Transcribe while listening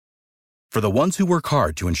For the ones who work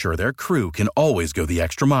hard to ensure their crew can always go the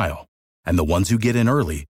extra mile, and the ones who get in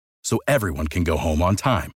early so everyone can go home on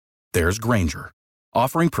time, there's Grainger,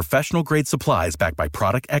 offering professional-grade supplies backed by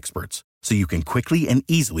product experts so you can quickly and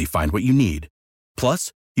easily find what you need.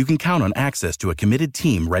 Plus, you can count on access to a committed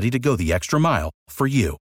team ready to go the extra mile for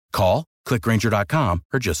you. Call, click Grainger.com,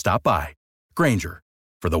 or just stop by. Grainger,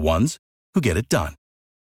 for the ones who get it done.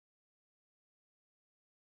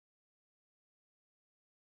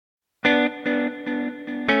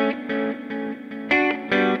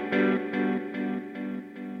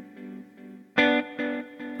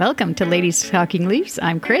 Welcome to Ladies Talking Leafs.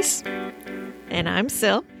 I'm Chris. And I'm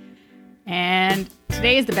Sil. And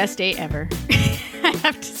today is the best day ever. I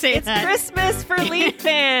have to say it's that. Christmas for Leaf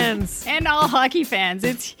fans. And all hockey fans.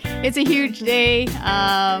 It's a huge day.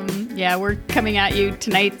 Yeah, we're coming at you.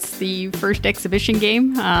 Tonight's the first exhibition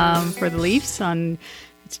game for the Leafs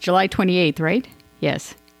it's July 28th, right?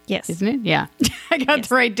 Yes. Yes. Isn't it? Yeah. I got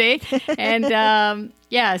the right day. And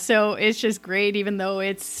yeah, so it's just great, even though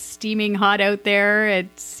it's steaming hot out there.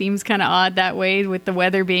 It seems kind of odd that way with the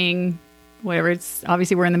weather being whatever. It's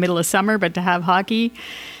obviously we're in the middle of summer, but to have hockey,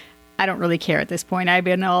 I don't really care at this point. I've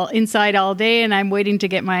been all inside all day and I'm waiting to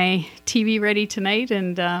get my TV ready tonight.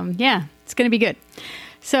 And yeah, it's going to be good.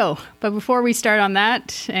 So, but before we start on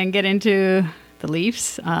that and get into the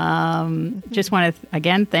Leafs, just want to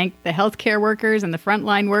again thank the healthcare workers and the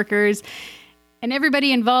frontline workers and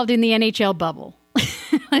everybody involved in the NHL bubble.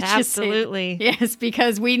 Absolutely. Yes,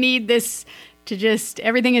 because we need this to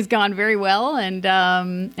everything has gone very well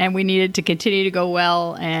and we need it to continue to go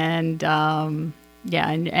well. And yeah,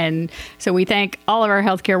 and so we thank all of our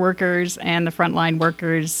healthcare workers and the frontline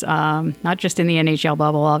workers, not just in the NHL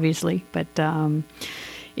bubble, obviously, but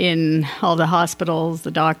in all the hospitals,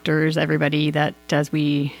 the doctors, everybody that as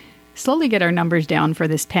we slowly get our numbers down for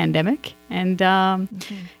this pandemic. And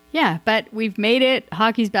yeah, but we've made it.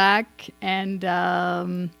 Hockey's back, and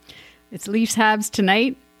it's Leafs Habs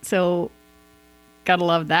tonight. So gotta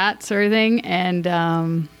love that sort of thing.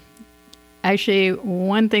 And actually,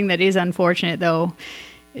 one thing that is unfortunate though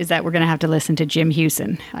is that we're going to have to listen to Jim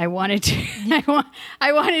Hughson. I wanted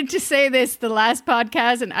to say this the last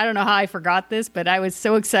podcast, and I don't know how I forgot this, but I was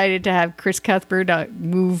so excited to have Chris Cuthbert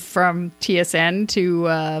move from TSN to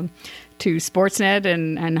Sportsnet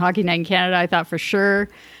and Hockey Night in Canada. I thought for sure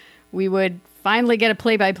we would finally get a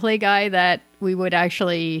play-by-play guy that we would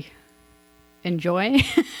actually enjoy,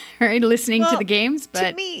 right? Listening to the games.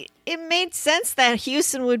 But to me, it made sense that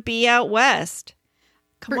Houston would be out west.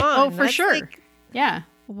 Come on. Oh, for sure. Yeah.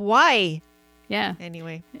 Why? Yeah.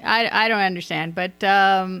 Anyway. I don't understand. But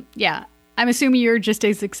yeah, I'm assuming you're just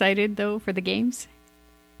as excited, though, for the games.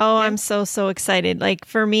 Oh, yeah. I'm so excited. Like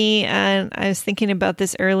for me, and I was thinking about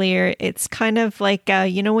this earlier, it's kind of like,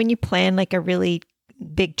 when you plan like a really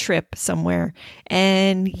big trip somewhere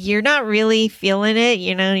and you're not really feeling it,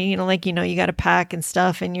 you got to pack and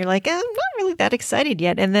stuff and you're like, I'm not really that excited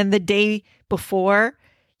yet. And then the day before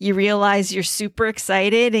you realize you're super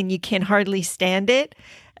excited and you can hardly stand it.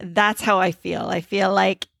 That's how I feel. I feel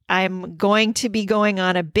like I'm going to be going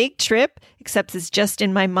on a big trip, except it's just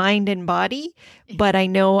in my mind and body, but I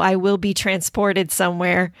know I will be transported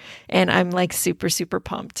somewhere and I'm like super, super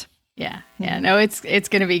pumped. Yeah. No, it's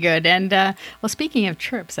going to be good. And well, speaking of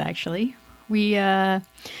trips, actually, we have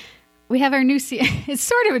our new it's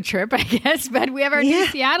sort of a trip, I guess, but we have our new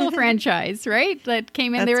Seattle franchise, right? That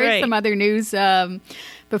came in. That's There is right. some other news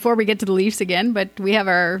before we get to the Leafs again, but we have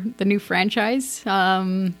the new franchise,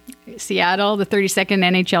 Seattle, the 32nd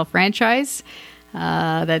NHL franchise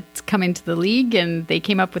that's come into the league, and they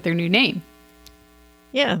came up with their new name.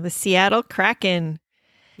 Yeah, the Seattle Kraken.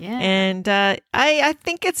 Yeah. And I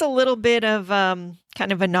think it's a little bit of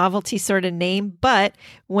kind of a novelty sort of name. But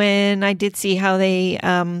when I did see how they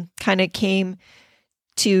kind of came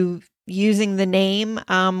to using the name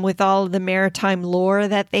with all of the maritime lore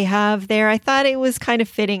that they have there, I thought it was kind of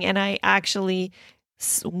fitting. And I actually,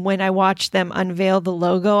 when I watched them unveil the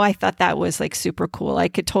logo, I thought that was like super cool. I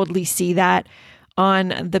could totally see that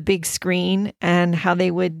on the big screen and how they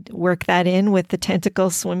would work that in with the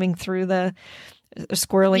tentacles swimming through the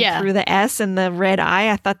squirreling through the S and the red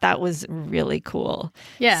eye. I thought that was really cool.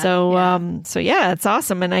 Yeah. So yeah, it's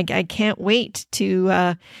awesome. And I can't wait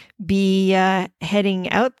to be heading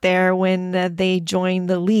out there when they join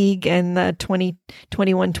the league in the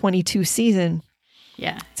 2021-22 season.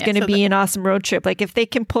 Yeah. It's going to be an awesome road trip. Like if they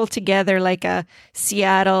can pull together like a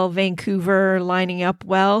Seattle, Vancouver lining up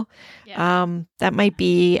well, that might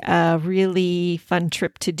be a really fun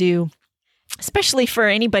trip to do. Especially for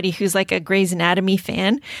anybody who's like a Grey's Anatomy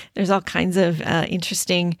fan. There's all kinds of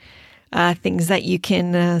interesting things that you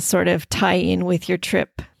can sort of tie in with your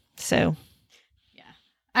trip. So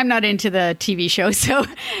I'm not into the TV show, so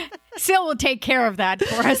Sil will take care of that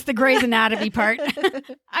for us, the Grey's Anatomy part.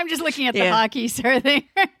 I'm just looking at the hockey sort of thing.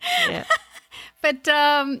 Yeah. But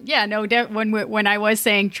when I was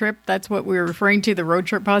saying trip, that's what we were referring to, the road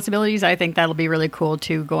trip possibilities. I think that'll be really cool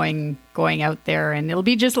too, going out there, and it'll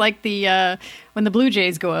be just like the when the Blue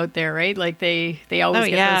Jays go out there, right? Like they always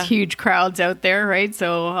get those huge crowds out there, right?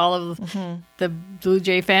 So all of the Blue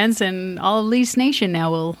Jay fans and all of Leafs Nation now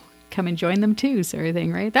will come and join them too, sort of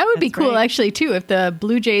thing, right? That would be cool, actually, too, if the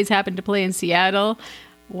Blue Jays happen to play in Seattle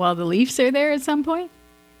while the Leafs are there at some point.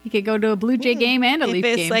 You could go to a Blue Jay game and a Leaf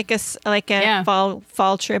game. If it's like a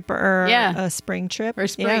fall trip or a spring trip. Or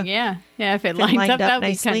spring, yeah. If it lines up, that would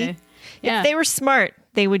be kind of... Yeah. If they were smart,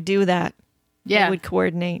 they would do that. Yeah. They would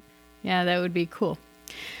coordinate. Yeah, that would be cool.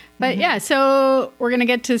 But so we're going to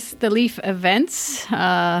get to the Leaf events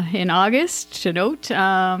in August to note.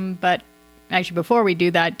 But actually, before we do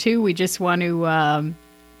that, too, we just want to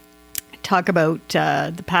talk about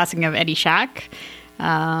the passing of Eddie Shack.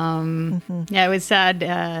 It was sad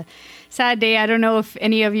day. I don't know if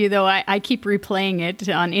any of you, though, I keep replaying it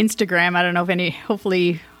on Instagram. I don't know if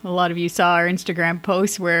hopefully a lot of you saw our Instagram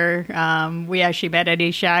post where we actually met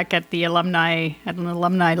Eddie Shack at an alumni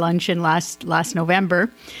luncheon last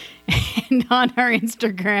November. And on our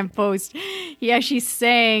Instagram post, he actually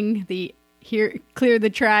sang the "Here, clear the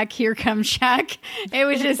track, here comes Shack." It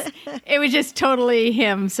was just totally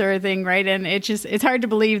him, sort of thing, right? And it's hard to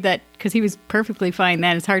believe that, because he was perfectly fine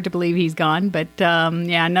then. It's hard to believe he's gone, but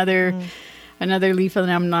another Leaf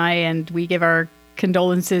alumni, and we give our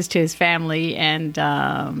condolences to his family. And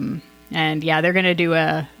they're going to do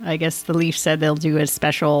I guess the Leafs said they'll do a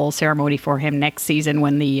special ceremony for him next season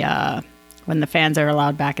when the fans are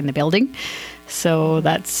allowed back in the building. So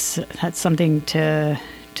that's something to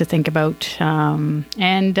think about. It's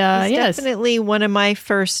definitely one of my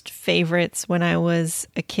first favorites when I was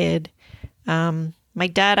a kid. My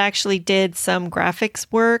dad actually did some graphics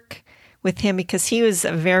work with him because he was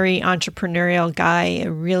a very entrepreneurial guy,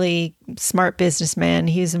 a really smart businessman.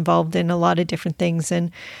 He was involved in a lot of different things.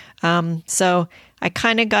 And so I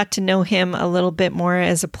kind of got to know him a little bit more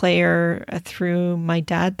as a player through my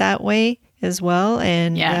dad that way as well.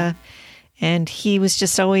 And he was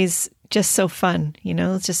just always just so fun,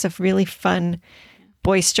 it's just a really fun,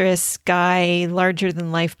 boisterous guy, larger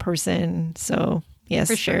than life person. So yes,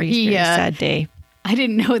 for sure. Very sad day. I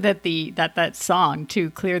didn't know that that song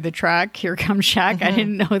to "Clear the Track, Here Comes Shack," I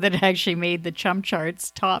didn't know that it actually made the Chum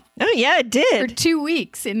Charts top. Oh yeah, it did. For 2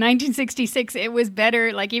 weeks in 1966. It was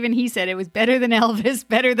better. Like even he said, it was better than Elvis,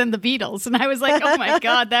 better than the Beatles. And I was like, oh my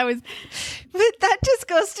God, that was. But that just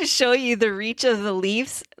goes to show you the reach of the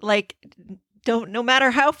Leafs. Like, no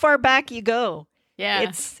matter how far back you go.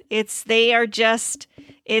 Yeah.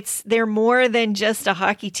 They're more than just a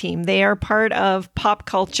hockey team. They are part of pop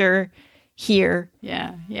culture here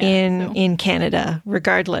in Canada,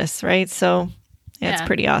 regardless, right? So it's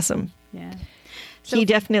pretty awesome. Yeah. So, he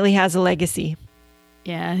definitely has a legacy.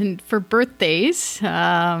 Yeah, and for birthdays,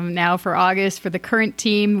 now for August, for the current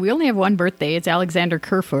team, we only have one birthday. It's Alexander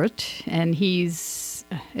Kerfoot, and it's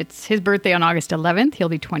his birthday on August 11th. He'll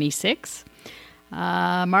be 26.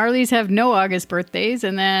 Marlies have no August birthdays,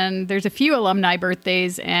 and then there's a few alumni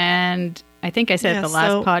birthdays, and I think I said it the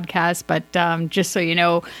last podcast, but just so you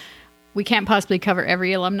know, we can't possibly cover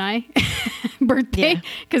every alumni birthday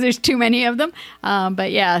because there's too many of them.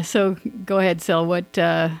 So go ahead, Sil.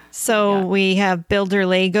 We have Builder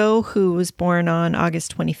Lego, who was born on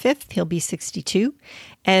August 25th. He'll be 62.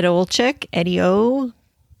 Ed Olczyk, Eddie O.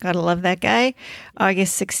 Gotta love that guy.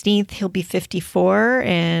 August 16th, he'll be 54.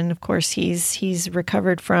 And of course, he's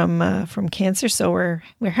recovered from cancer. So we're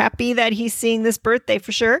happy that he's seeing this birthday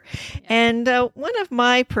for sure. Yeah. And one of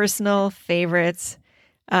my personal favorites,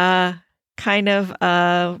 anyway,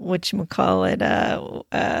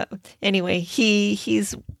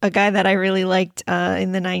 he's a guy that I really liked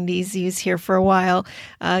in the 90s. He was here for a while.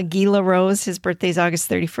 Guy LaRose, his birthday's August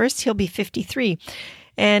 31st. He'll be 53.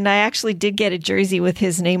 And I actually did get a jersey with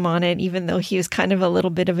his name on it, even though he was kind of a little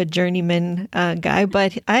bit of a journeyman guy.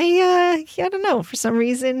 But I don't know, for some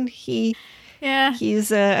reason he's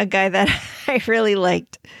a guy that I really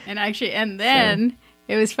liked. And then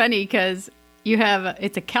it was funny because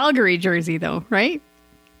it's a Calgary jersey though, right?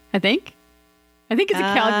 I think it's a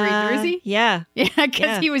Calgary jersey. Yeah. Yeah,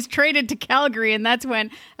 because he was traded to Calgary, and that's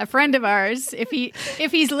when a friend of ours, if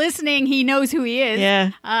he's listening, he knows who he is.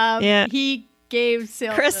 Yeah. He gave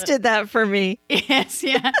Sil. Chris did that for me. Yes,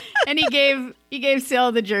 yeah. And he gave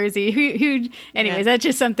Sil the jersey. Anyways, that's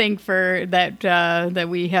just something for that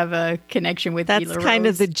we have a connection with. That's kind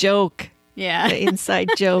of the joke. Yeah. The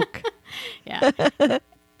inside joke. Yeah.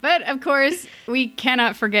 But of course, we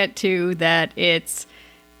cannot forget too that it's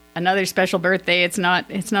another special birthday. It's not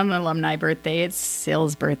an alumni birthday. It's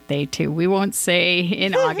Syl's birthday too. We won't say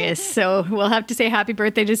in August, so we'll have to say happy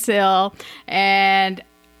birthday to Syl. And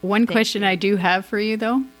one question I do have for you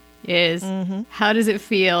though is, how does it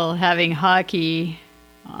feel having hockey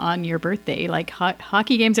on your birthday? Like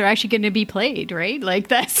hockey games are actually going to be played, right? Like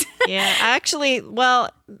that's yeah. Actually, well,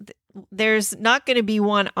 there's not going to be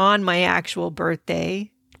one on my actual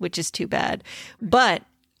birthday, which is too bad. But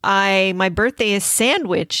my birthday is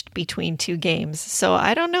sandwiched between two games. So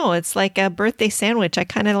I don't know. It's like a birthday sandwich. I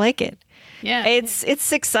kind of like it. Yeah.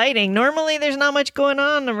 It's exciting. Normally there's not much going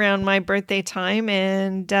on around my birthday time.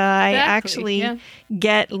 And I actually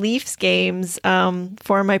get Leafs games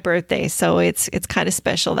for my birthday. So it's kind of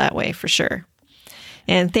special that way for sure.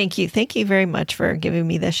 And thank you. Thank you very much for giving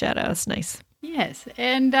me the shout out. It's nice. Yes.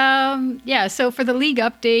 And so for the league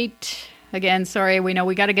update, again, sorry, we know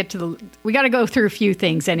we got to go through a few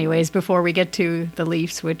things anyways before we get to the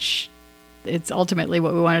Leafs, which it's ultimately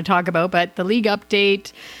what we want to talk about. But the league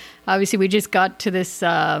update, obviously we just got to this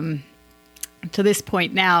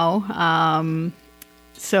point now.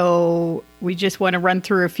 So we just want to run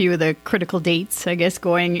through a few of the critical dates, I guess,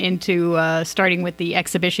 going into starting with the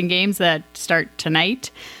exhibition games that start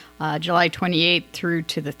tonight, July 28th through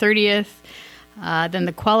to the 30th. Then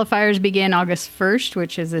the qualifiers begin August 1st,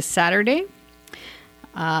 which is this Saturday.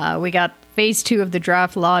 We got phase 2 of the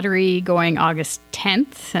draft lottery going August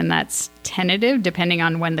 10th, and that's tentative depending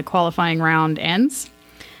on when the qualifying round ends.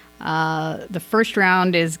 The first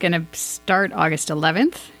round is going to start August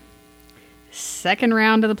 11th. Second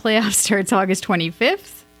round of the playoffs starts August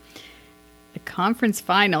 25th. The conference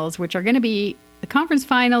finals, which are going to be the conference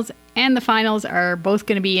finals and the finals, are both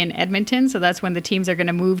going to be in Edmonton. So that's when the teams are going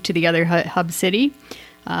to move to the other hub city.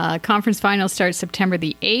 Conference finals start September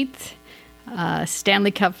the 8th.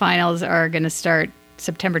 Stanley Cup finals are going to start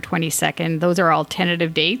September 22nd. Those are all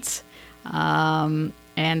tentative dates. And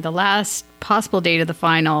the last possible date of the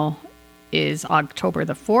final is October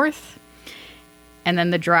the 4th. And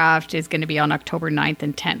then the draft is going to be on October 9th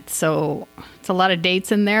and 10th. So it's a lot of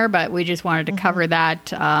dates in there, but we just wanted to cover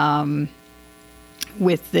that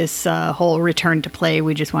with this whole return to play.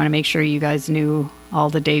 We just want to make sure you guys knew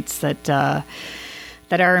all the dates that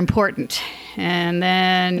are important. And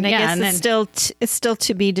then, it's still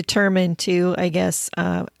to be determined too, I guess,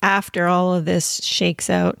 after all of this shakes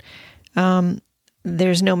out.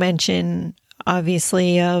 There's no mention,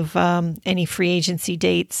 obviously, of any free agency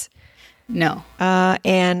dates. No.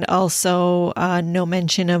 And also no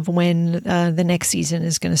mention of when the next season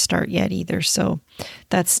is going to start yet either. So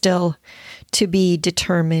that's still to be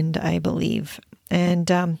determined, I believe. And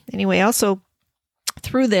anyway, also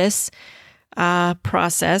through this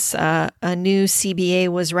process, a new CBA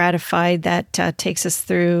was ratified that takes us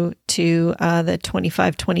through to the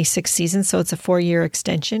 25-26 season. So it's a 4-year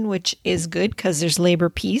extension, which is good because there's labor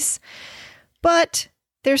peace. But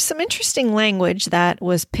there's some interesting language that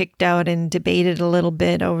was picked out and debated a little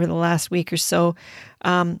bit over the last week or so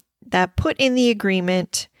that put in the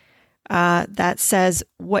agreement that says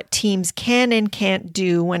what teams can and can't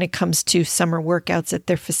do when it comes to summer workouts at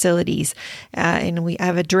their facilities. And we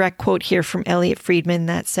have a direct quote here from Elliot Friedman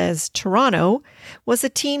that says, Toronto was a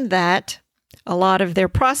team that a lot of their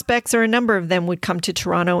prospects, or a number of them, would come to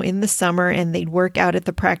Toronto in the summer and they'd work out at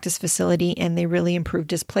the practice facility and they really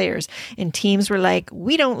improved as players. And teams were like,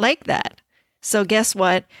 we don't like that. So guess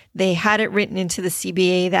what? They had it written into the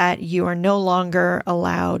CBA that you are no longer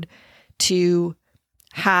allowed to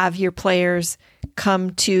have your players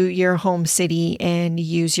come to your home city and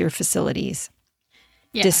use your facilities.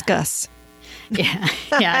 Yeah. Discuss. Yeah.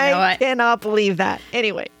 I cannot believe that.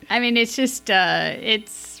 Anyway. I mean, it's just,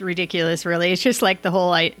 it's ridiculous, really. It's just like the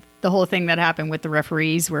whole thing that happened with the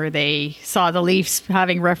referees, where they saw the Leafs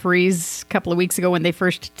having referees a couple of weeks ago when they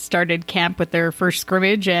first started camp with their first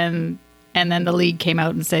scrimmage, and then the league came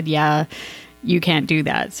out and said, yeah, you can't do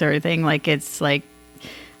that, sort of thing. Like, it's like,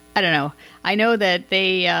 I don't know. I know that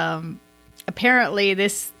they, apparently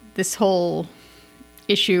this whole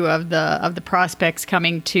issue of the prospects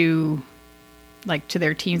coming to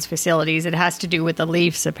their team's facilities, it has to do with the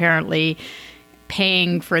Leafs apparently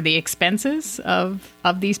paying for the expenses of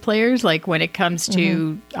these players, like when it comes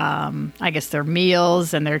to I guess their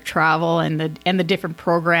meals and their travel and the different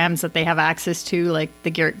programs that they have access to, like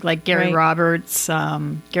Gary right. Roberts.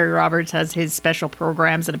 Gary Roberts has his special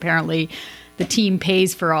programs, and apparently the team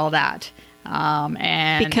pays for all that.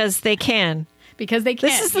 And because they can.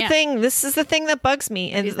 This is the thing. This is the thing that bugs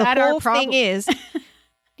me, and the whole thing is.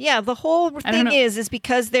 Yeah, the whole thing is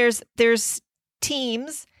because there's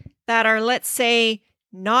teams that are, let's say,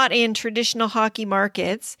 not in traditional hockey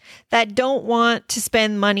markets that don't want to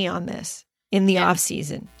spend money on this in the off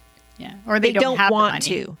season. Yeah. Or they don't have want the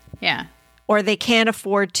money. to. Yeah. Or they can't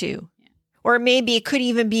afford to. Yeah. Or maybe it could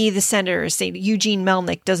even be the Senators, say Eugene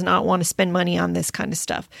Melnyk does not want to spend money on this kind of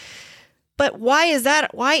stuff. But why is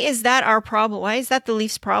that? Why is that our problem? Why is that the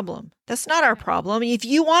Leafs' problem? That's not our problem. If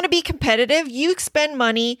you want to be competitive, you spend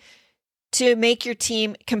money to make your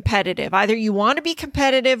team competitive. Either you want to be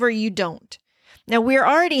competitive or you don't. Now, we're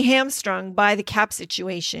already hamstrung by the cap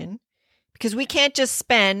situation because we can't just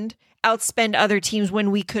outspend other teams when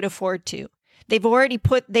we could afford to. They've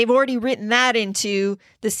already written that into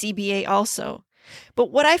the CBA also. But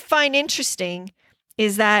what I find interesting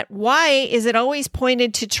is that why is it always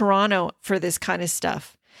pointed to Toronto for this kind of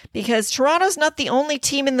stuff? Because Toronto's not the only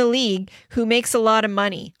team in the league who makes a lot of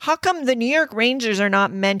money. How come the New York Rangers are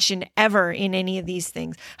not mentioned ever in any of these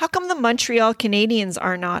things? How come the Montreal Canadiens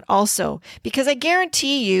are not also? Because I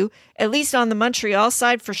guarantee you, at least on the Montreal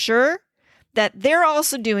side for sure, that they're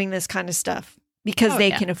also doing this kind of stuff because they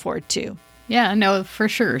can afford to. Yeah, no, for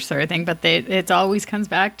sure, sort of thing. But it always comes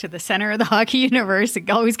back to the center of the hockey universe. It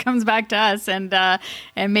always comes back to us, and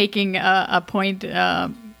making a point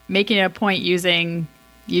using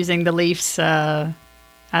the Leafs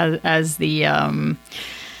as the I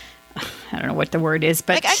don't know what the word is,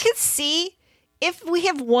 but like I could see if we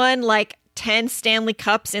have won like 10 Stanley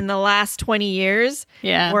Cups in the last 20 years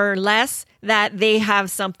or less, that they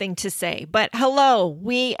have something to say. But hello,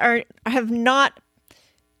 we haven't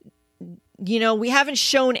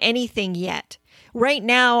shown anything yet. Right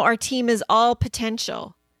now, our team is all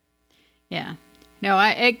potential. Yeah. No,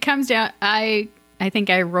 it comes down, I think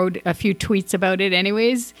I wrote a few tweets about it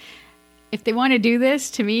anyways. If they want to do this,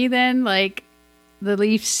 to me, then, like, the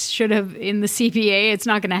Leafs should have, in the CBA, it's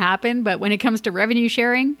not going to happen. But when it comes to revenue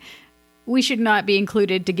sharing, we should not be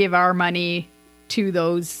included to give our money to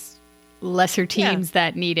those lesser teams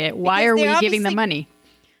that need it. Why are we giving them money?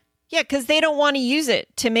 Yeah, because they don't want to use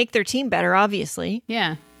it to make their team better, obviously.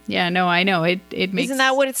 Yeah. Yeah, no, I know. It makes... Isn't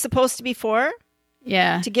that what it's supposed to be for?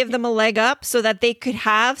 Yeah. To give them a leg up so that they could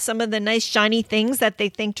have some of the nice shiny things that they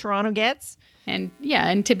think Toronto gets. And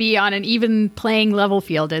to be on an even playing level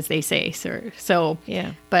field, as they say. So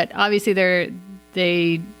yeah. But obviously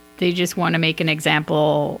they just want to make an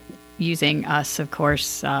example using us, of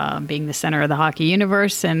course, being the center of the hockey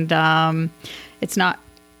universe. And it's not,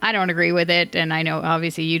 I don't agree with it. And I know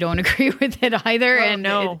obviously you don't agree with it either. Oh, and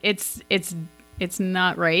no. It's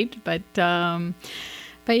not right. But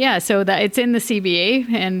yeah, so that it's in the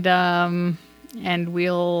CBA, and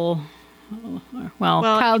we'll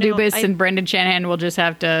Kyle Dubas and Brendan Shanahan will just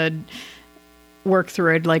have to work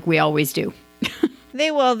through it like we always do.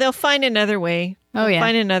 They will. They'll find another way.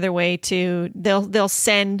 Find another way to. They'll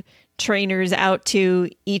send trainers out to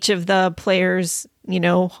each of the players,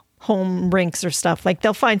 home rinks or stuff. Like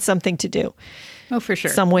they'll find something to do. Oh, for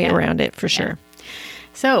sure. Some way around it, for sure.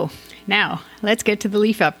 So now let's get to the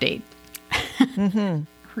Leaf update. Mm-hmm.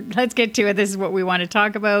 Let's get to it. This is what we want to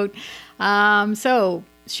talk about. So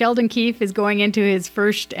Sheldon Keefe is going into his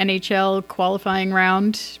first NHL qualifying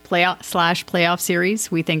round playoff series.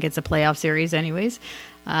 We think it's a playoff series anyways.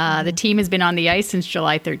 The team has been on the ice since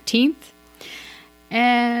July 13th.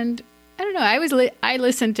 And I don't know, I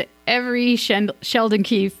listened to every Sheldon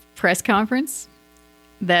Keefe press conference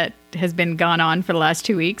that has been gone on for the last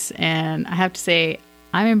 2 weeks. And I have to say,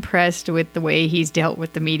 I'm impressed with the way he's dealt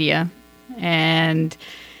with the media. And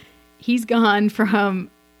he's gone from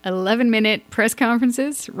 11-minute press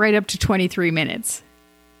conferences right up to 23 minutes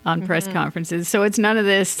on press conferences. So it's none of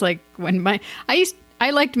this like when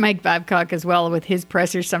I liked Mike Babcock as well with his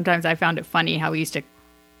pressers. Sometimes I found it funny how he used to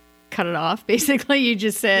cut it off. Basically, he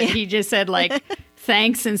just said like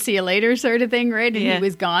thanks and see you later sort of thing, right? And he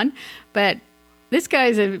was gone. But this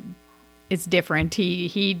guy's it's different.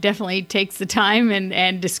 He definitely takes the time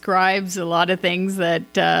and describes a lot of things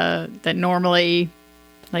that normally,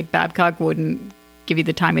 like Babcock wouldn't give you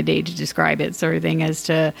the time of day to describe it, sort of thing.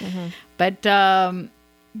 But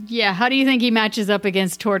how do you think he matches up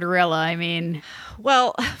against Tortorella? I mean,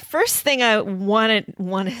 well, first thing I want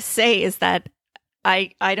to say is that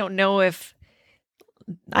I don't know if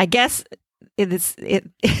I guess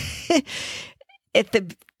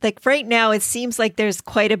like right now, it seems like there's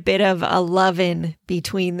quite a bit of a love-in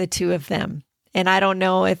between the two of them. And I don't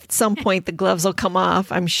know if at some point the gloves will come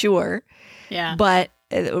off, I'm sure. Yeah. But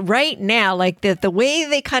right now, like the way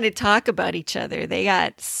they kind of talk about each other, they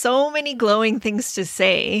got so many glowing things to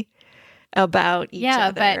say about each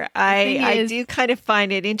other. But I do kind of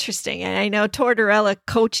find it interesting. And I know Tortorella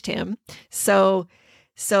coached him. So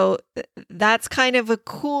So that's kind of a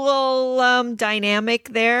cool dynamic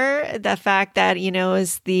there. The fact that,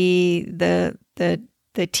 is the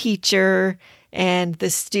teacher and the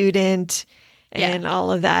student and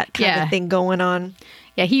all of that kind of thing going on.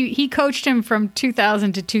 Yeah, he coached him from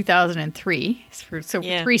 2000 to 2003. For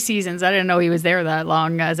 3 seasons. I didn't know he was there that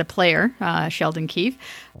long as a player, Sheldon Keefe.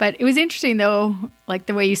 But it was interesting, though, like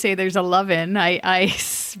the way you say there's a love-in I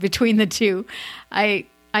between the two.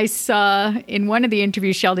 I saw in one of the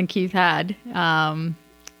interviews Sheldon Keefe had,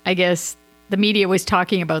 I guess the media was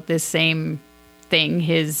talking about this same thing,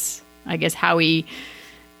 how he,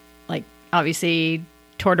 like, obviously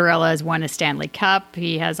Tortorella has won a Stanley Cup.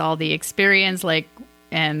 He has all the experience,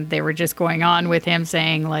 and they were just going on with him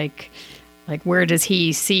saying, like where does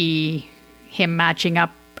he see him matching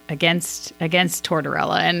up against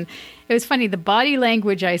Tortorella? And it was funny, the body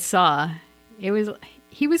language I saw, he was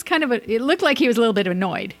it looked like he was a little bit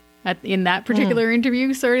annoyed in that particular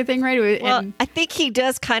interview sort of thing, right? Well, I think he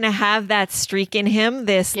does kind of have that streak in him,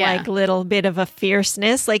 this little bit of a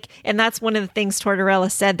fierceness. And that's one of the things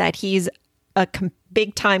Tortorella said, that he's a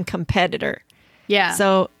big time competitor. Yeah.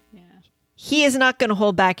 So he is not going to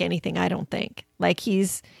hold back anything, I don't think.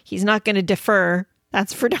 He's not going to defer.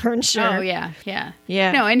 That's for darn sure. Oh, yeah.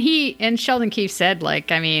 No, and Sheldon Keefe said,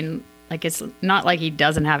 it's not like he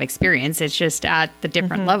doesn't have experience. It's just at the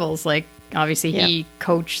different levels. Obviously, he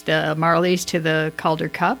coached the Marlies to the Calder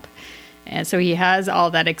Cup. And so he has all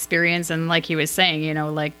that experience. And like he was saying,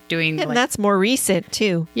 doing... And that's more recent,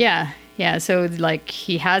 too. Yeah. Yeah. So,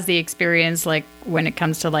 he has the experience, when it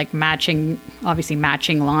comes to, matching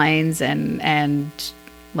lines and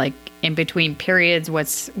in between periods,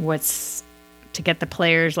 what's to get the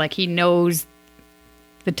players, he knows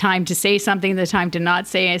the time to say something, the time to not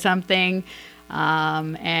say something. So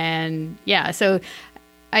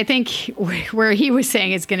I think where he was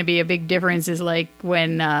saying it's going to be a big difference is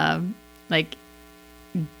when,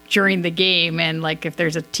 during the game and if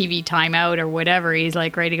there's a TV timeout or whatever, he's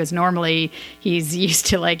right, he goes, normally he's used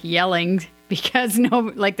to yelling because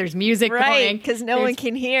there's music going. Because no one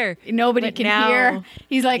can hear. Nobody can hear.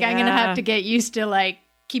 He's I'm going to have to get used to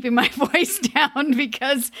keeping my voice down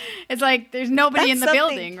because it's there's nobody in the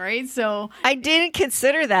building, right? So I didn't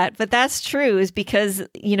consider that, but that's true, is because,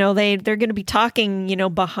 they're going to be talking,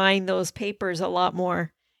 behind those papers a lot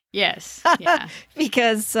more. Yes. Yeah.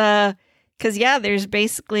 Because there's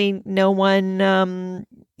basically no one,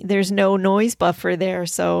 there's no noise buffer there.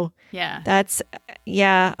 So that's,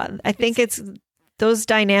 I think those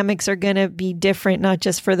dynamics are going to be different, not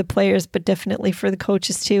just for the players, but definitely for the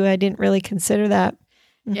coaches too. I didn't really consider that.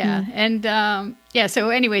 Mm-hmm. Yeah. And, so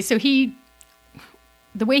anyway, so the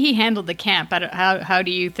way he handled the camp, how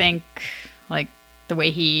do you think, how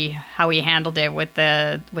he handled it with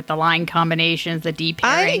the line combinations, the deep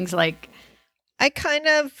pairings, I kind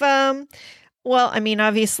of,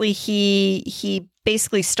 obviously he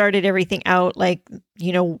basically started everything out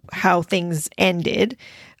how things ended,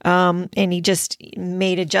 and he just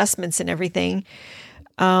made adjustments and everything.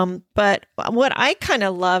 But what I kind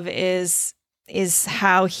of love is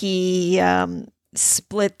how he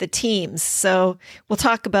split the teams. So we'll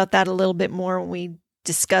talk about that a little bit more when we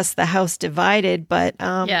discuss the House Divided. But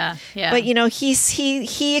But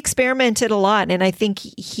he experimented a lot, and I think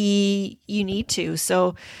you need to.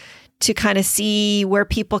 So to kind of see where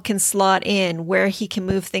people can slot in, where he can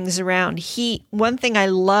move things around. One thing I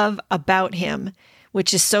love about him,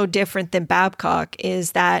 which is so different than Babcock,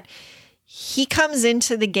 is that he comes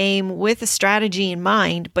into the game with a strategy in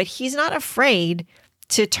mind, but he's not afraid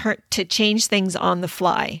to change things on the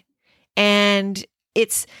fly. And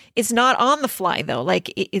it's not on the fly though.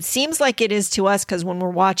 It seems like it is to us, because when we're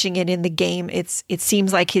watching it in the game, it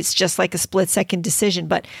seems like it's just like a split second decision.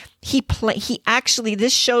 But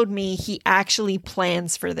this showed me he actually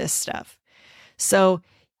plans for this stuff. So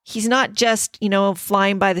he's not just,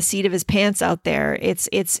 flying by the seat of his pants out there. It's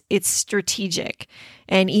strategic.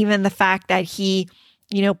 And even the fact that he,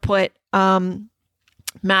 put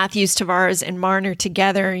Matthews, Tavares, and Marner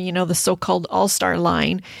together, the so-called all-star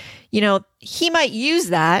line, he might use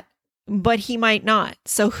that, but he might not.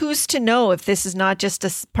 So who's to know if this is not just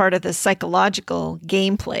a part of the psychological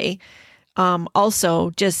gameplay? Also,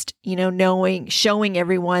 just, showing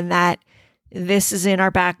everyone that this is in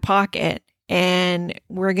our back pocket and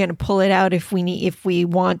we're going to pull it out if we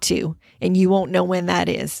want to, and you won't know when that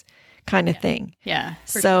is, kind of thing. Yeah.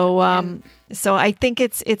 So, so I think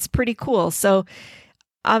it's pretty cool. So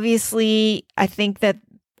obviously I think that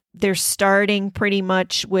they're starting pretty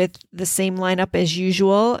much with the same lineup as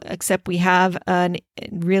usual, except we have a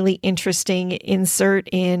really interesting insert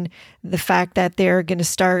in the fact that they're going to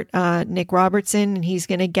start Nick Robertson, and he's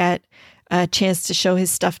going to get a chance to show his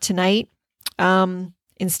stuff tonight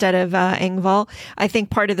instead of Engvall. I think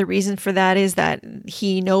part of the reason for that is that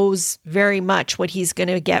he knows very much what he's going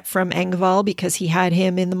to get from Engvall because he had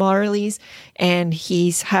him in the Marlies and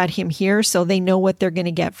he's had him here. So they know what they're going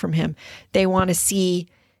to get from him. They want to see,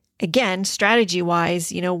 again,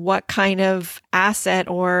 strategy-wise, what kind of asset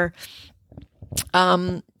or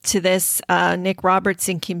to this Nick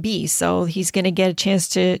Robertson can be. So he's going to get a chance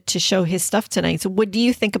to show his stuff tonight. So what do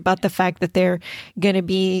you think about the fact that they're going to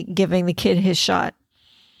be giving the kid his shot?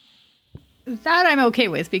 That I'm okay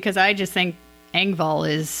with, because I just think Engvall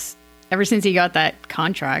is, ever since he got that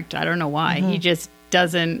contract, I don't know why, he just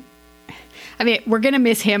doesn't, I mean, we're going to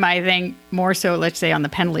miss him, I think, more so, let's say, on the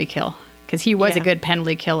penalty kill, because he was a good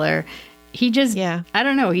penalty killer. He just, I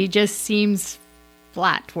don't know, he just seems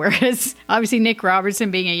flat. Whereas obviously Nick Robertson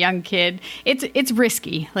being a young kid, it's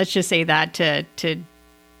risky. Let's just say that to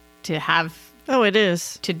have. Oh, it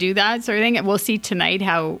is to do that sort of thing. We'll see tonight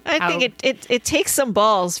how. I think it takes some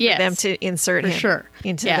balls for them to insert him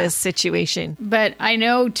into this situation. But I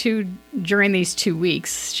know too, during these 2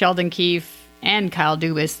 weeks, Sheldon Keefe and Kyle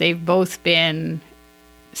Dubas, they've both been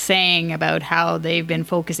saying about how they've been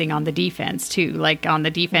focusing on the defense too, like on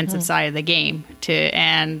the defensive side of the game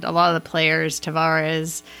and a lot of the players,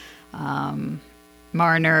 Tavares,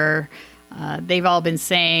 Marner, they've all been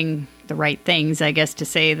saying the right things, I guess, to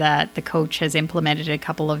say that the coach has implemented a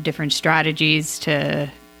couple of different strategies to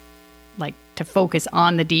focus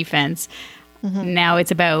on the defense. Now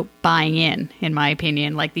it's about buying in my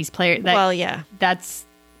opinion, like these players.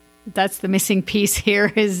 That's the missing piece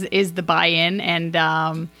here is the buy-in. And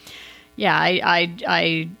I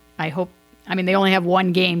hope, I mean, they only have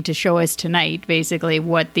one game to show us tonight, basically,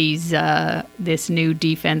 what this new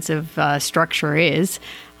defensive structure is.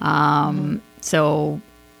 So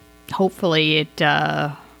hopefully it,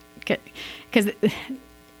 because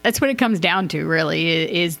that's what it comes down to,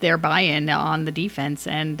 really, is their buy-in on the defense.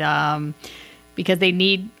 And because they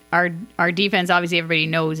need, our defense, obviously everybody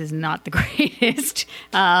knows, is not the greatest.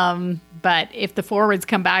 But if the forwards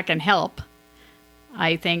come back and help,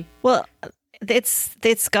 I think. Well,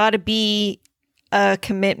 it's got to be a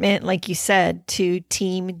commitment, like you said, to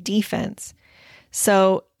team defense.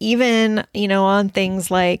 So even, on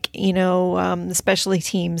things like, especially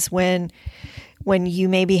teams when you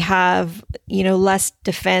maybe have, less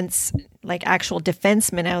defense, like actual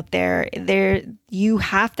defensemen out there, you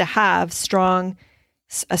have to have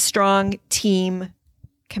a strong team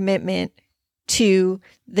commitment to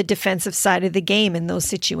the defensive side of the game in those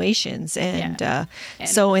situations. And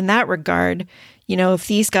so in that regard, if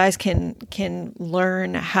these guys can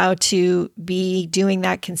learn how to be doing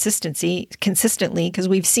that consistently, because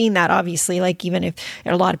we've seen that, obviously, like even if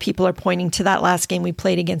a lot of people are pointing to that last game we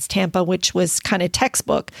played against Tampa, which was kind of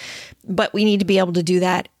textbook, but we need to be able to do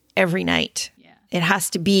that every night. It has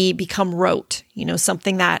to become rote,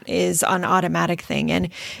 something that is an automatic thing.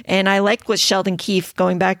 And I liked what Sheldon Keefe,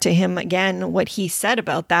 going back to him again, what he said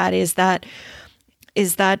about that is that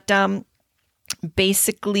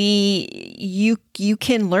basically you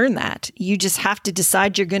can learn that. You just have to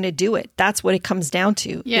decide you're going to do it. That's what it comes down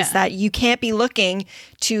to. Is that you can't be looking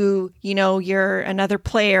to, you're another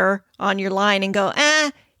player on your line and go,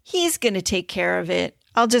 he's going to take care of it.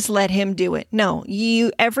 I'll just let him do it. No,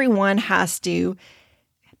 everyone has to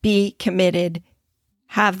be committed,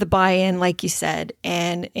 have the buy-in, like you said,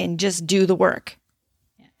 and just do the work.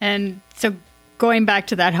 And so going back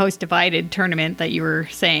to that host divided tournament that you were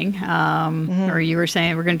saying, or you were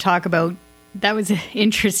saying we're going to talk about, that was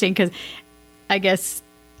interesting because I guess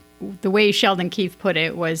the way Sheldon Keefe put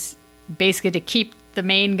it was basically to keep the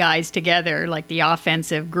main guys together, like the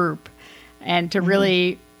offensive group, and to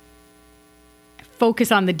really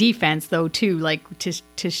focus on the defense, though, too, like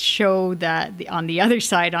to show that on the other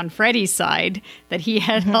side, on Freddie's side, that he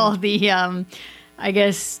had all the, I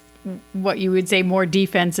guess, what you would say more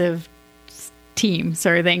defensive team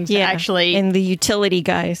sort of things. Yeah, actually, and the utility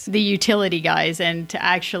guys. And to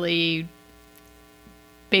actually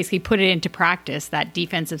basically put it into practice, that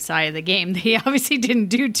defensive side of the game. They obviously didn't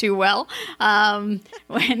do too well. But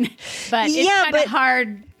it's kind of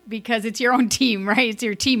hard because it's your own team, right? It's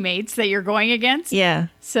your teammates that you're going against. Yeah.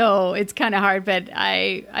 So it's kind of hard, but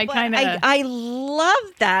I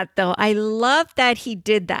love that, though. I love that he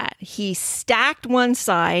did that. He stacked one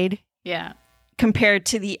side compared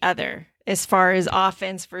to the other as far as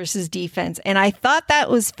offense versus defense. And I thought that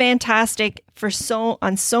was fantastic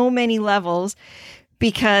on so many levels,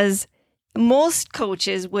 because most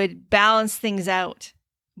coaches would balance things out.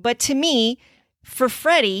 But to me, for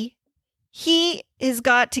Freddie, he has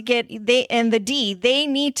got to get they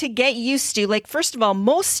need to get used to, like, first of all,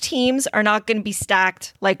 most teams are not going to be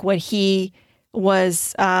stacked like what he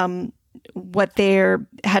was, what they're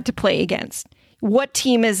had to play against. What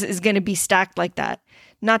team is going to be stacked like that?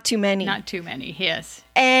 Not too many. Not too many, yes.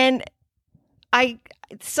 And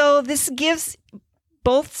so this gives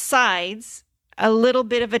both sides a little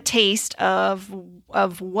bit of a taste of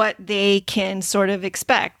what they can sort of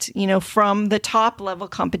expect, from the top level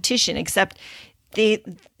competition, except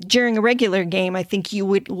during a regular game, I think you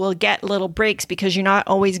will get little breaks because you're not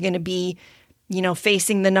always going to be,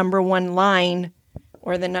 facing the number one line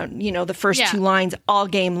or the first two lines all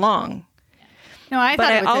game long. No, I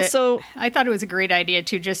thought it was a great idea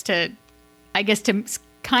too, just to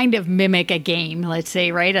kind of mimic a game, let's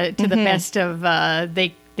say, right, to the best of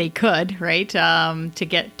they could, right, to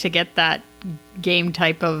get that game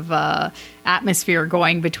type of atmosphere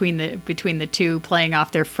going between the two, playing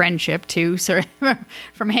off their friendship too, sort of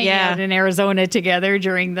from hanging out in Arizona together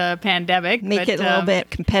during the pandemic. Make it a little bit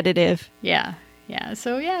competitive. Yeah.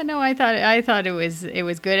 So I thought it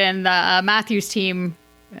was good, and Matthews' team,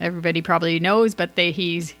 everybody probably knows, but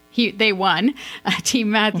they won.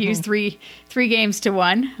 Team Matthews 3 games to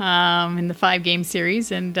 1 in the 5-game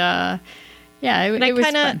series, and it was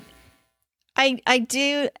fun. I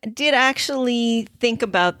did actually think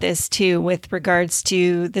about this too with regards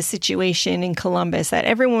to the situation in Columbus, that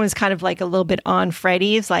everyone was kind of like a little bit on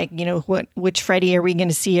Freddie. It's like, which Freddie are we going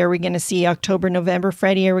to see? Are we going to see October, November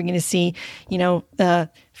Freddie? Are we going to see,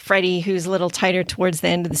 Freddie who's a little tighter towards the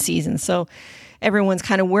end of the season? So everyone's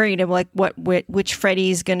kind of worried about like which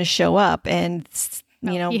Freddie's going to show up, and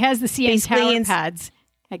he has the CN Tower pads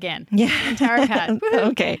again. Yeah, CN Tower pad.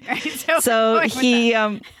 Okay, right, so he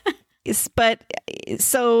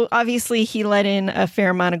so obviously he let in a fair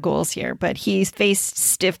amount of goals here, but he's faced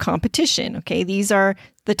stiff competition. Okay, these are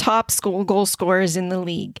the top goal scorers in the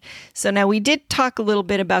league. So now we did talk a little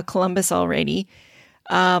bit about Columbus already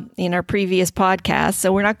in our previous podcast,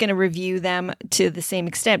 so we're not going to review them to the same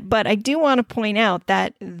extent. But I do want to point out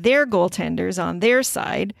that their goaltenders on their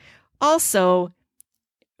side also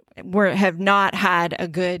have not had a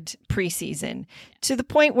good preseason, to the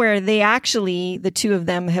point where the two of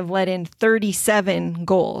them have let in 37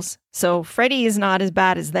 goals. So Freddie is not as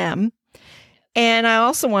bad as them. And I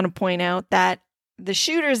also want to point out that the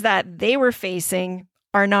shooters that they were facing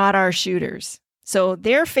are not our shooters. So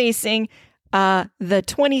they're facing the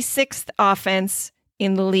 26th offense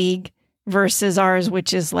in the league versus ours,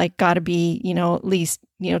 which is like got to be, at least,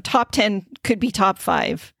 top 10, could be top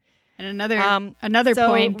 5. And another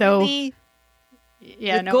point, though,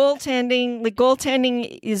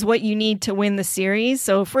 goaltending is what you need to win the series.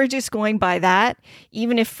 So if we're just going by that,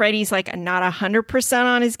 even if Freddie's like not 100%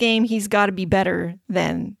 on his game, he's got to be better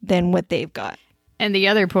than what they've got. And the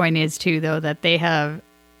other point is too, though, that they have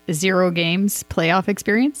 0 games playoff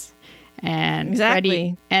experience, and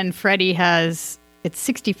exactly. Freddie has. It's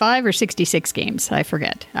 65 or 66 games. I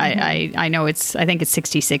forget. Mm-hmm. I know I think it's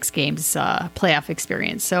 66 games playoff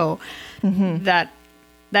experience. So that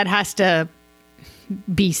has to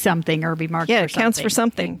be something or be marked for something. Yeah, it counts for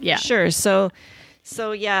something. Yeah. Sure. So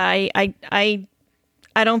yeah, I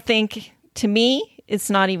don't think, to me,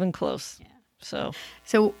 it's not even close. Yeah.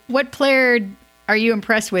 So what player are you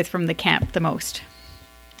impressed with from the camp the most,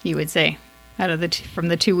 you would say, out of from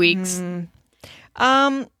the 2 weeks?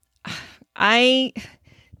 I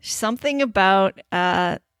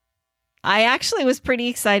actually was pretty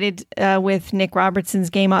excited with Nick Robertson's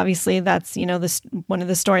game. Obviously, that's one of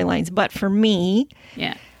the storylines. But for me,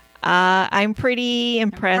 I'm pretty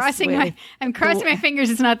impressed. I'm crossing my fingers.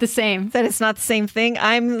 It's not the same. That it's not the same thing.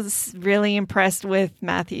 I'm really impressed with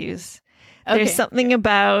Matthews. Okay. There's something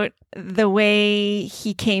about the way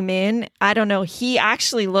he came in. I don't know. He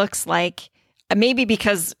actually looks like. Maybe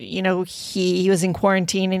because, he was in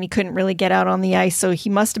quarantine and he couldn't really get out on the ice. So he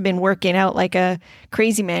must have been working out like a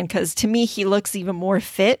crazy man, because to me, he looks even more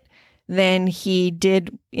fit than he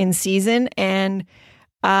did in season. And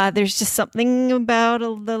there's just something about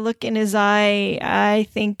the look in his eye. I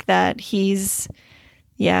think that he's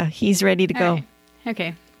ready to go. Right.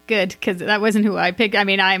 Okay, good. Because that wasn't who I picked. I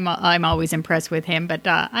mean, I'm always impressed with him, but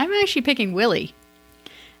I'm actually picking Willie.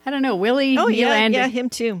 I don't know, Willie. Oh, yeah, him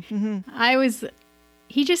too. Mm-hmm.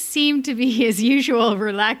 He just seemed to be his usual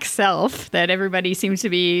relaxed self that everybody seems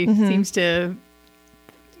to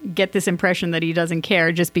get this impression that he doesn't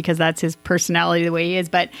care just because that's his personality, the way he is.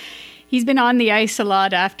 But he's been on the ice a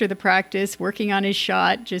lot after the practice, working on his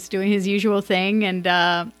shot, just doing his usual thing.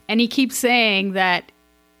 And he keeps saying that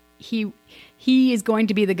he is going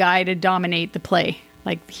to be the guy to dominate the play.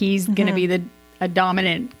 Like he's going to be a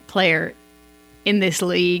dominant player in this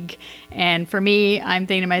league. And for me, I'm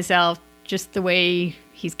thinking to myself, just the way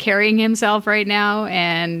he's carrying himself right now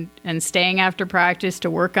and staying after practice to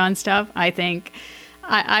work on stuff, I think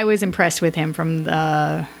I was impressed with him from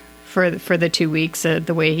for the 2 weeks,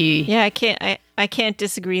 the way he... Yeah, I can't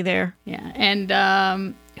disagree there. Yeah.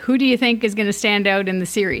 And who do you think is going to stand out in the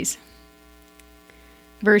series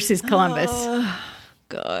versus Columbus? Oh,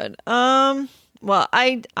 God. Well,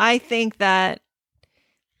 I think that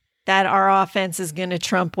our offense is going to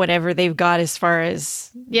trump whatever they've got as far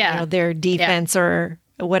as their defense or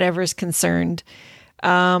whatever is concerned.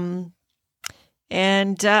 And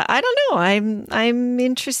I don't know. I'm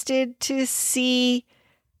interested to see,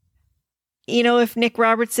 if Nick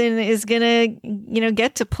Robertson is going to,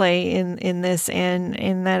 get to play in this and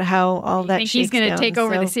in that how all that. Think he's going to take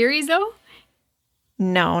over the series though?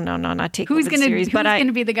 No, not take over the series. Who's going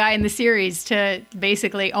to be the guy in the series to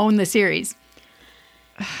basically own the series?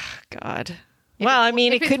 God. Well, I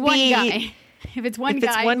mean, it could be guy. If it's one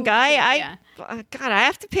guy, I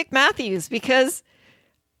have to pick Matthews because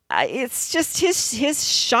it's just his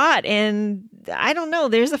shot, and I don't know.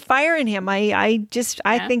 There's a fire in him. I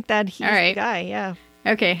think that he's the guy. Yeah.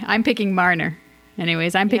 Okay, I'm picking Marner.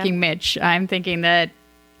 Anyways, I'm picking Mitch. I'm thinking that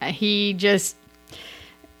he's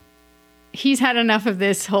had enough of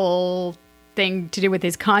this whole thing to do with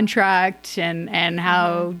his contract and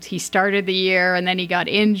how he started the year and then he got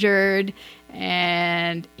injured,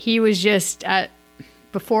 and he was just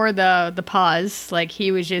before the pause, like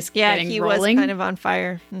he was just getting rolling. Was kind of on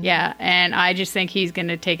fire. Mm-hmm. Yeah, and I just think he's going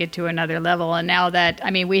to take it to another level. And now that,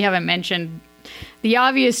 we haven't mentioned the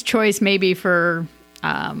obvious choice maybe for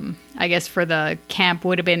I guess for the camp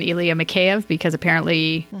would have been Ilya Mikheyev, because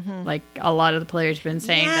apparently like a lot of the players have been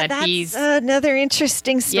saying that he's another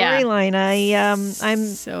interesting storyline.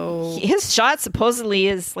 His shot supposedly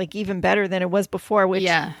is like even better than it was before, which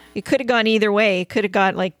it could have gone either way. It could have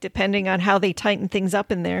got, like, depending on how they tighten things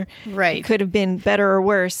up in there, it could have been better or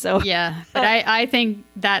worse. So but I think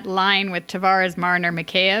that line with Tavares, Marner,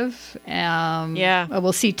 Mikheyev,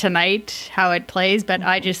 we'll see tonight how it plays, but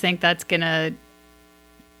I just think that's gonna.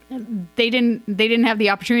 They didn't have the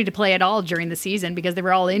opportunity to play at all during the season because they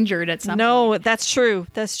were all injured at some point. No, that's true.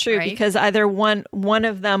 That's true, right? Because either one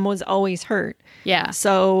of them was always hurt. Yeah.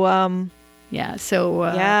 So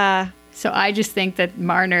So I just think that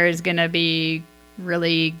Marner is going to be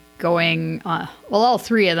really going all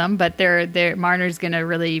three of them, but Marner's going to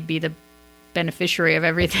really be the beneficiary of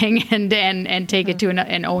everything and take it to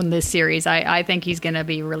and own this series. I think he's going to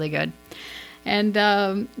be really good. And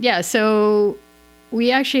so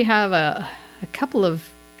we actually have a couple of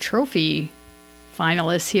trophy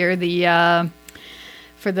finalists here.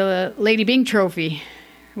 For the Lady Byng Trophy,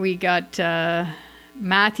 we got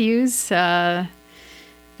Matthews that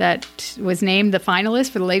was named the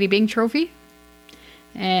finalist for the Lady Byng Trophy,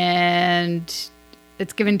 and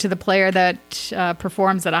it's given to the player that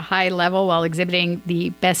performs at a high level while exhibiting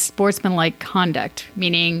the best sportsmanlike conduct,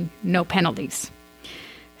 meaning no penalties.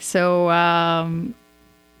 So.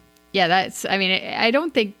 I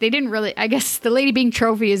don't think they didn't really. I guess the Lady Byng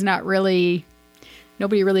Trophy is not really.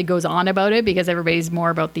 Nobody really goes on about it because everybody's more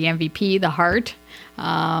about the MVP, the heart.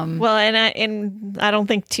 Well, and I don't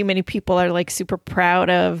think too many people are like super proud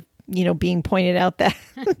of being pointed out that,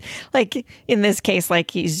 like in this case, like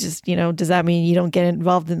he's just does that mean you don't get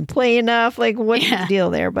involved in play enough? Like what's the deal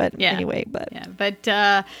there? But anyway,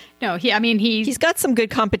 no, he's got some good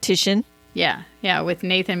competition. Yeah, with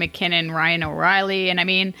Nathan McKinnon, Ryan O'Reilly,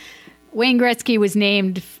 and Wayne Gretzky was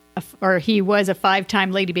named, or he was a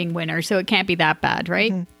 5-time Lady Byng winner, so it can't be that bad,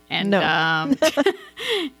 right? Mm-hmm. And no.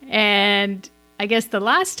 and I guess the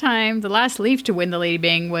last Leaf to win the Lady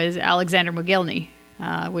Byng was Alexander Mogilny,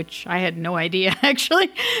 which I had no idea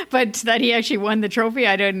actually, but that he actually won the trophy,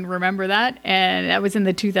 I didn't remember that, and that was in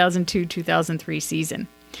the 2002-2003 season.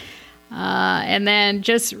 And then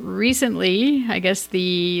just recently, I guess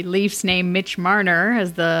the Leafs named Mitch Marner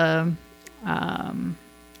as the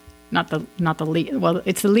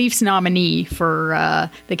it's the Leafs nominee for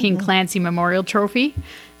the King Clancy Memorial Trophy.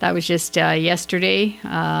 That was just yesterday.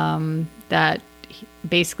 That's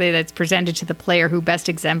presented to the player who best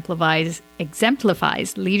exemplifies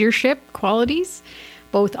leadership qualities,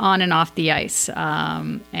 both on and off the ice.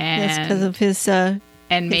 Because of his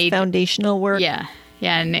foundational work. Yeah,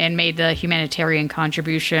 and made the humanitarian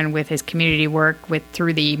contribution with his community work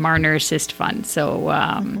through the Marner Assist Fund. So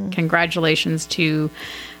congratulations to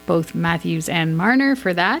both Matthews and Marner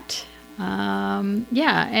for that. And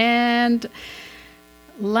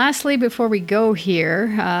lastly, before we go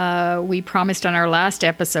we promised on our last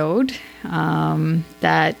episode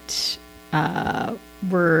that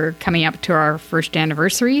we're coming up to our first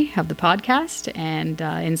anniversary of the podcast, and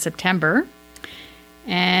in September.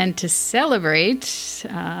 And to celebrate,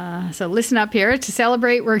 so listen up here. To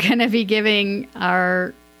celebrate, we're going to be giving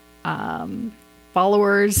our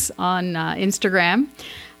followers on Instagram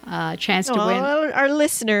a chance to win. Our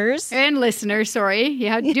listeners. And listeners, sorry.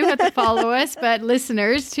 You do have to follow us, but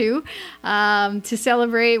listeners too. To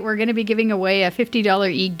celebrate, we're going to be giving away a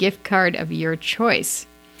 $50 e-gift card of your choice.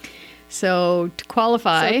 So to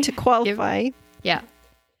qualify. Yeah.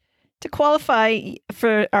 To qualify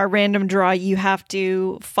for our random draw, you have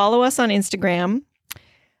to follow us on Instagram,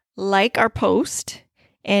 like our post,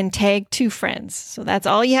 and tag 2 friends. So that's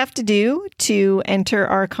all you have to do to enter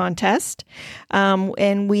our contest.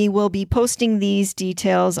 And we will be posting these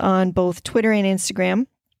details on both Twitter and Instagram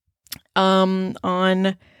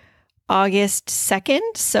on August 2nd.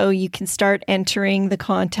 So you can start entering the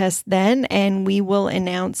contest then, and we will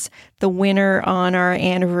announce the winner on our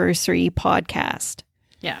anniversary podcast.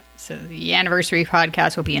 Yeah. So the anniversary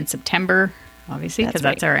podcast will be in September, obviously, because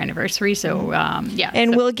that's our anniversary. So, yeah.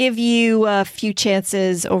 And we'll give you a few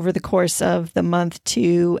chances over the course of the month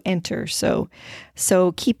to enter. So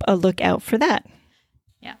keep a lookout for that.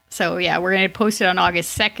 Yeah. So, yeah, we're going to post it on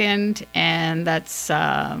August 2nd. And that's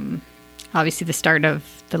obviously the start of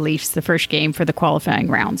the Leafs, the first game for the qualifying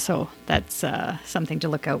round. So that's something to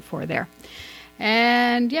look out for there.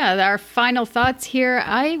 And yeah, our final thoughts here.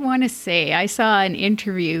 I want to say I saw an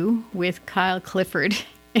interview with Kyle Clifford.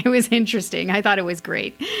 It was interesting. I thought it was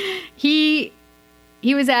great. He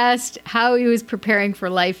was asked how he was preparing for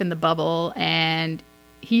life in the bubble, and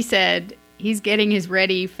he said he's getting his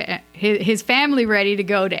family ready to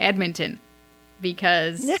go to Edmonton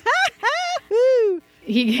because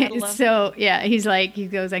he goes,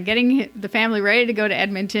 I'm getting the family ready to go to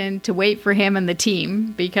Edmonton to wait for him and the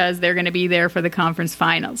team because they're going to be there for the conference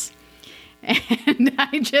finals. And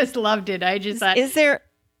I just loved it. I just thought, is there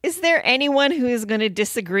anyone who is going to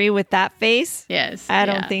disagree with that face? Yes. I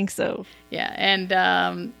don't think so. Yeah. And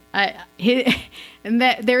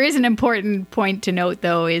there is an important point to note,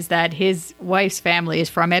 though, is that his wife's family is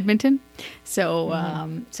from Edmonton.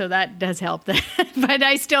 So so that does help. But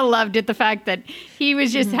I still loved it, the fact that he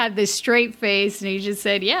was just had this straight face and he just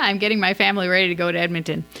said, yeah, I'm getting my family ready to go to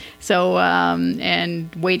Edmonton. So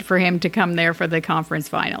and wait for him to come there for the conference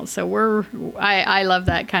finals. So I love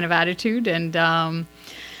that kind of attitude. And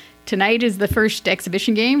tonight is the first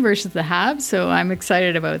exhibition game versus the Habs, so I'm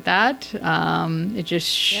excited about that.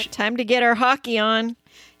 Time to get our hockey on.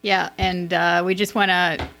 Yeah, and we just want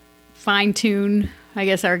to fine-tune, I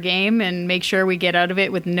guess, our game and make sure we get out of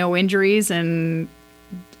it with no injuries and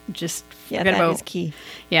just forget about key.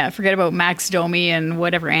 Yeah, forget about Max Domi and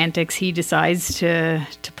whatever antics he decides to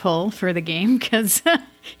pull for the game, because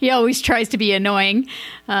he always tries to be annoying.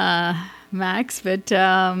 Max, but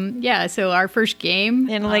so our first game,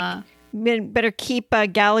 and better keep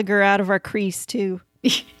Gallagher out of our crease too.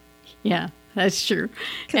 Yeah, that's true,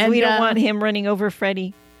 because we don't want him running over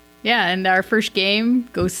Freddie. Yeah, and our first game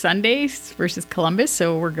goes Sundays versus Columbus,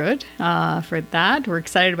 so we're good for that. We're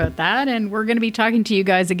excited about that, and we're going to be talking to you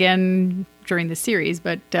guys again during the series.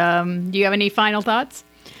 But do you have any final thoughts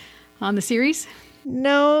on the series?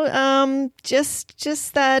 No,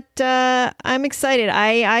 just that I'm excited.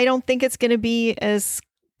 I don't think it's going to be as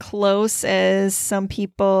close as some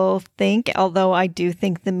people think, although I do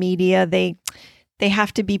think the media, they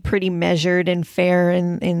have to be pretty measured and fair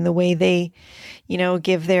in the way they,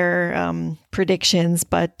 give their predictions.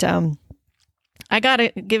 But I got to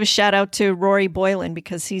give a shout out to Rory Boylan,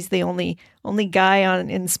 because he's the only guy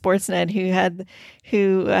in Sportsnet who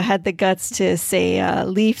had the guts to say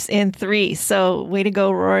Leafs in 3. So way to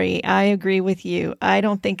go, Rory. I agree with you. I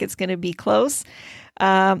don't think it's going to be close.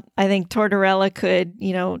 I think Tortorella could,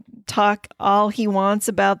 talk all he wants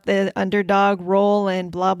about the underdog role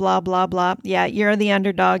and blah, blah, blah, blah. Yeah, you're the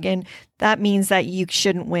underdog, and that means that you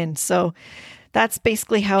shouldn't win. So that's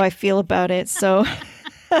basically how I feel about it. So...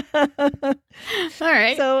 All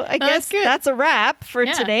right. So I guess that's a wrap for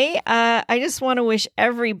today. I just want to wish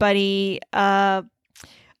everybody a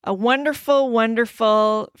wonderful,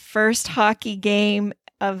 wonderful first hockey game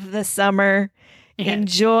of the summer. Yeah.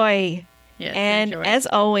 Enjoy. Yes, and enjoy. As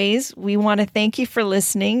always, we want to thank you for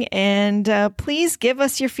listening, and please give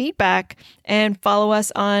us your feedback and follow us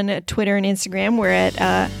on Twitter and Instagram. We're at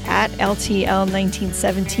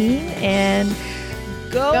LTL1917, and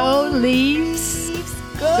go Leafs.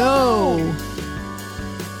 Go!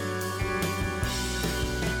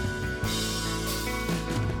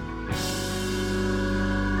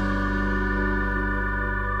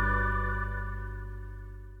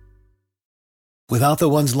 Without the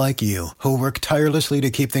ones like you, who work tirelessly to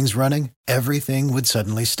keep things running, everything would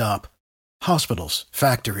suddenly stop. Hospitals,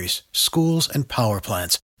 factories, schools, and power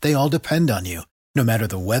plants, they all depend on you. No matter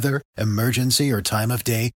the weather, emergency, or time of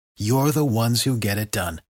day, you're the ones who get it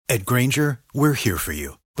done. At Grainger, we're here for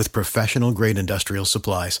you with professional-grade industrial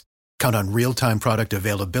supplies. Count on real-time product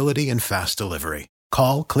availability and fast delivery.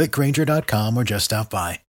 Call, click Grainger.com, or just stop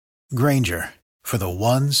by. Grainger, for the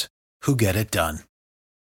ones who get it done.